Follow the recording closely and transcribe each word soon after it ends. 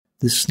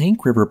The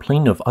Snake River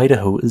Plain of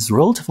Idaho is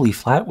relatively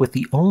flat, with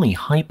the only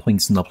high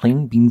points in the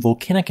plain being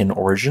volcanic in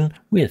origin,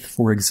 with,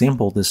 for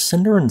example, the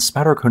cinder and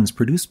spatter cones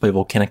produced by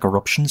volcanic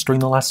eruptions during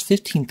the last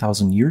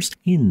 15,000 years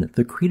in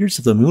the Craters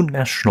of the Moon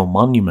National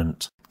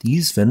Monument.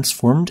 These vents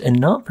formed in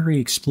not very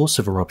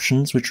explosive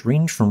eruptions which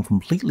range from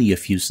completely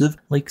effusive,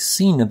 like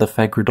seen at the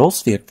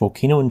Fagradalsvik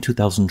volcano in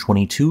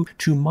 2022,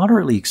 to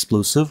moderately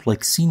explosive,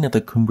 like seen at the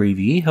Cumbre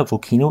Vieja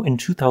volcano in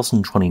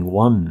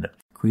 2021.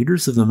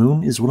 Craters of the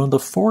Moon is one of the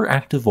 4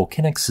 active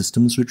volcanic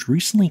systems which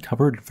recently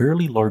covered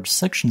fairly large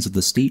sections of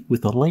the state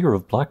with a layer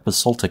of black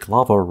basaltic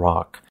lava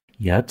rock.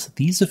 Yet,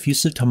 these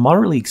effusive to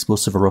moderately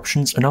explosive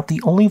eruptions are not the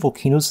only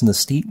volcanoes in the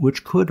state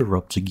which could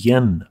erupt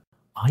again.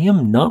 I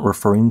am not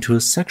referring to a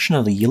section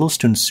of the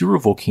Yellowstone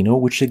volcano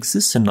which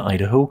exists in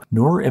Idaho,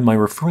 nor am I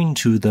referring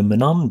to the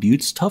Menam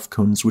Butte's tuff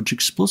cones which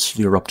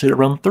explosively erupted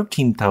around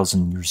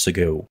 13,000 years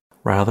ago.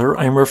 Rather,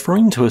 I am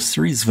referring to a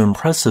series of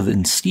impressive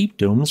and steep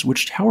domes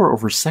which tower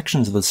over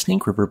sections of the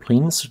Snake River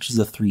Plain such as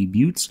the Three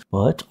Buttes,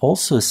 but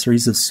also a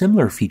series of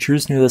similar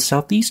features near the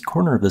southeast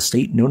corner of the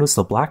state known as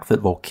the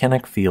Blackfoot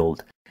volcanic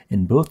field.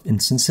 In both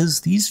instances,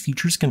 these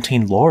features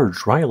contain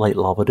large rhyolite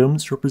lava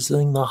domes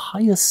representing the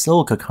highest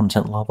silica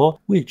content lava,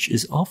 which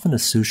is often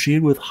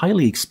associated with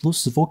highly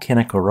explosive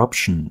volcanic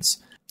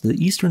eruptions. The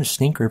eastern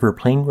Snake River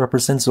Plain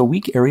represents a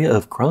weak area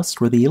of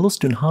crust where the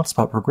Yellowstone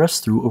hotspot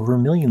progressed through over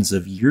millions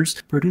of years,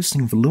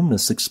 producing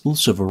voluminous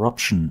explosive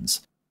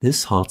eruptions.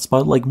 This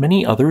hotspot, like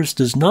many others,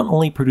 does not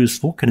only produce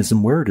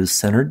volcanism where it is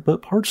centered,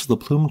 but parts of the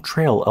plume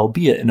trail,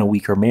 albeit in a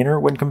weaker manner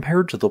when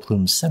compared to the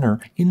plume's center,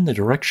 in the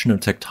direction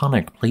of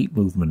tectonic plate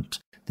movement.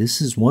 This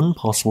is one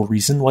possible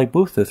reason why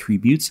both the Three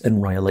Buttes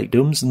and rhyolite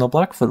domes in the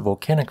Blackfoot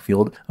volcanic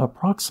field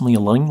approximately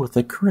align with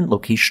the current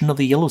location of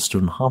the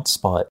Yellowstone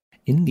hotspot.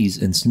 In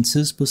these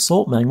instances,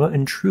 basalt magma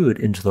intrude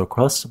into the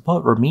crust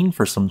but remain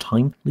for some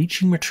time,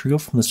 leaching material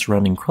from the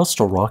surrounding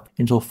crustal rock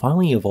until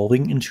finally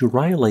evolving into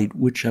rhyolite,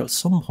 which at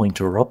some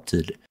point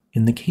erupted.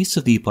 In the case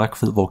of the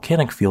Blackfoot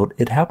volcanic field,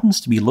 it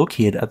happens to be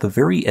located at the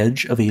very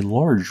edge of a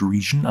large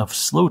region of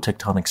slow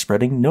tectonic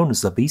spreading known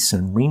as the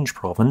Basin Range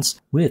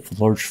Province, with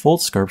large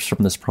fault scarps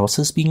from this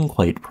process being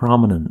quite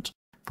prominent.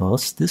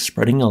 Thus, this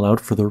spreading allowed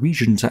for the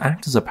region to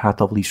act as a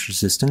path of least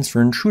resistance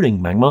for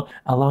intruding magma,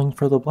 allowing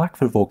for the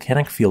Blackfoot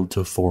volcanic field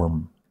to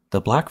form. The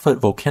Blackfoot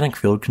volcanic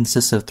field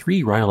consists of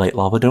 3 rhyolite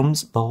lava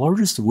domes, the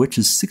largest of which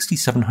is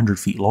 6,700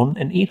 feet long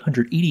and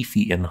 880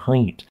 feet in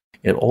height.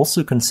 It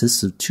also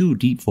consists of 2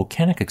 deep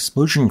volcanic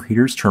explosion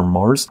craters termed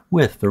Mars,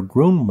 with their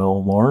grown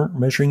Mar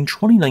measuring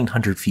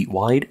 2,900 feet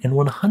wide and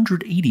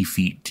 180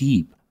 feet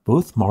deep.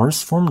 Both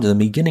Mars formed in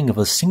the beginning of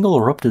a single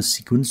eruptive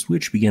sequence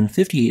which began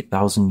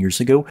 58,000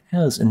 years ago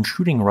as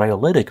intruding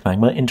rhyolitic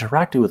magma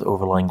interacted with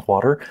overlying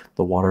water,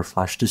 the water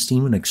flashed to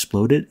steam and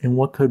exploded in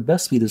what could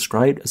best be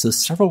described as a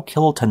several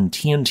kiloton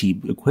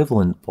TNT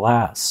equivalent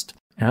blast.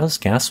 As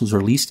gas was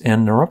released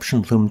and an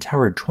eruption plume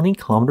towered 20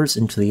 kilometers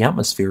into the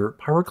atmosphere,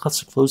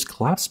 pyroclastic flows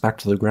collapsed back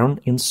to the ground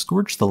and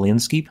scorched the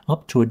landscape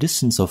up to a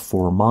distance of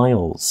 4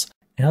 miles.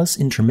 As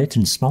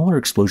intermittent smaller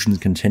explosions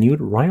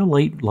continued,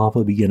 rhyolite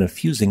lava began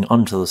effusing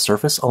onto the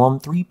surface along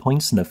 3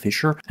 points in a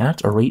fissure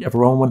at a rate of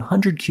around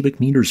 100 cubic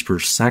meters per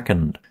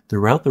second.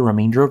 Throughout the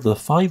remainder of the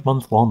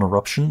 5-month-long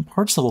eruption,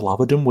 parts of the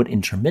lava dome would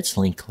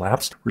intermittently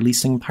collapse,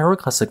 releasing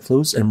pyroclastic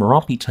flows and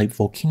Merapi-type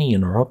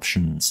volcanic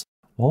eruptions.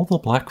 While the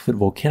Blackfoot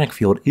volcanic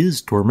field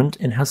is dormant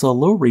and has a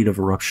low rate of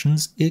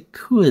eruptions, it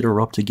could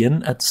erupt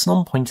again at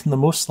some point in the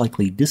most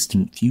likely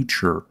distant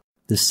future.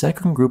 The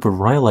second group of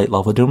rhyolite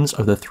lava domes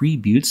are the Three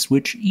Buttes,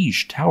 which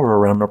each tower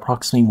around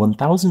approximately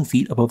 1,000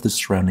 feet above the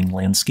surrounding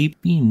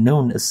landscape, being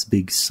known as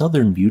Big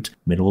Southern Butte,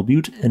 Middle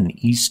Butte, and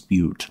East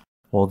Butte.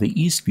 While the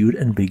East Butte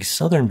and Big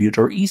Southern Butte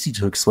are easy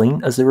to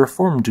explain as they were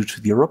formed due to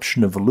the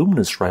eruption of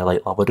voluminous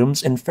rhyolite lava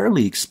domes and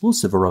fairly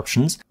explosive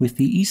eruptions, with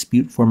the East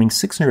Butte forming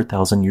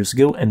 600,000 years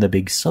ago and the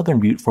Big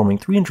Southern Butte forming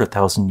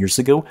 300,000 years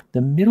ago,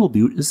 the Middle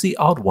Butte is the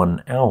odd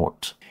one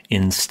out.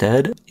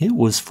 Instead, it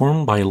was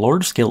formed by a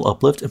large-scale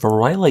uplift of a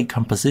rhyolite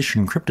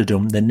composition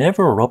cryptodome that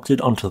never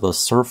erupted onto the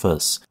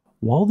surface.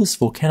 While this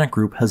volcanic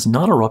group has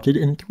not erupted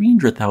in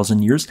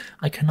 300,000 years,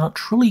 I cannot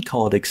truly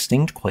call it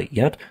extinct quite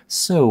yet,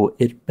 so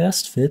it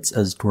best fits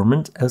as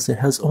dormant as it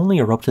has only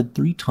erupted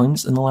 3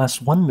 times in the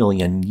last 1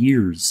 million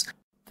years.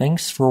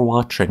 Thanks for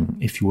watching.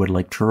 If you would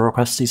like to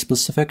request a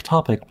specific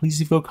topic,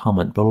 please leave a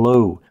comment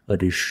below.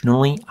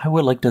 Additionally, I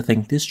would like to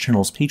thank this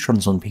channel's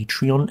patrons on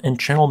Patreon and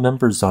channel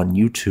members on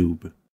YouTube.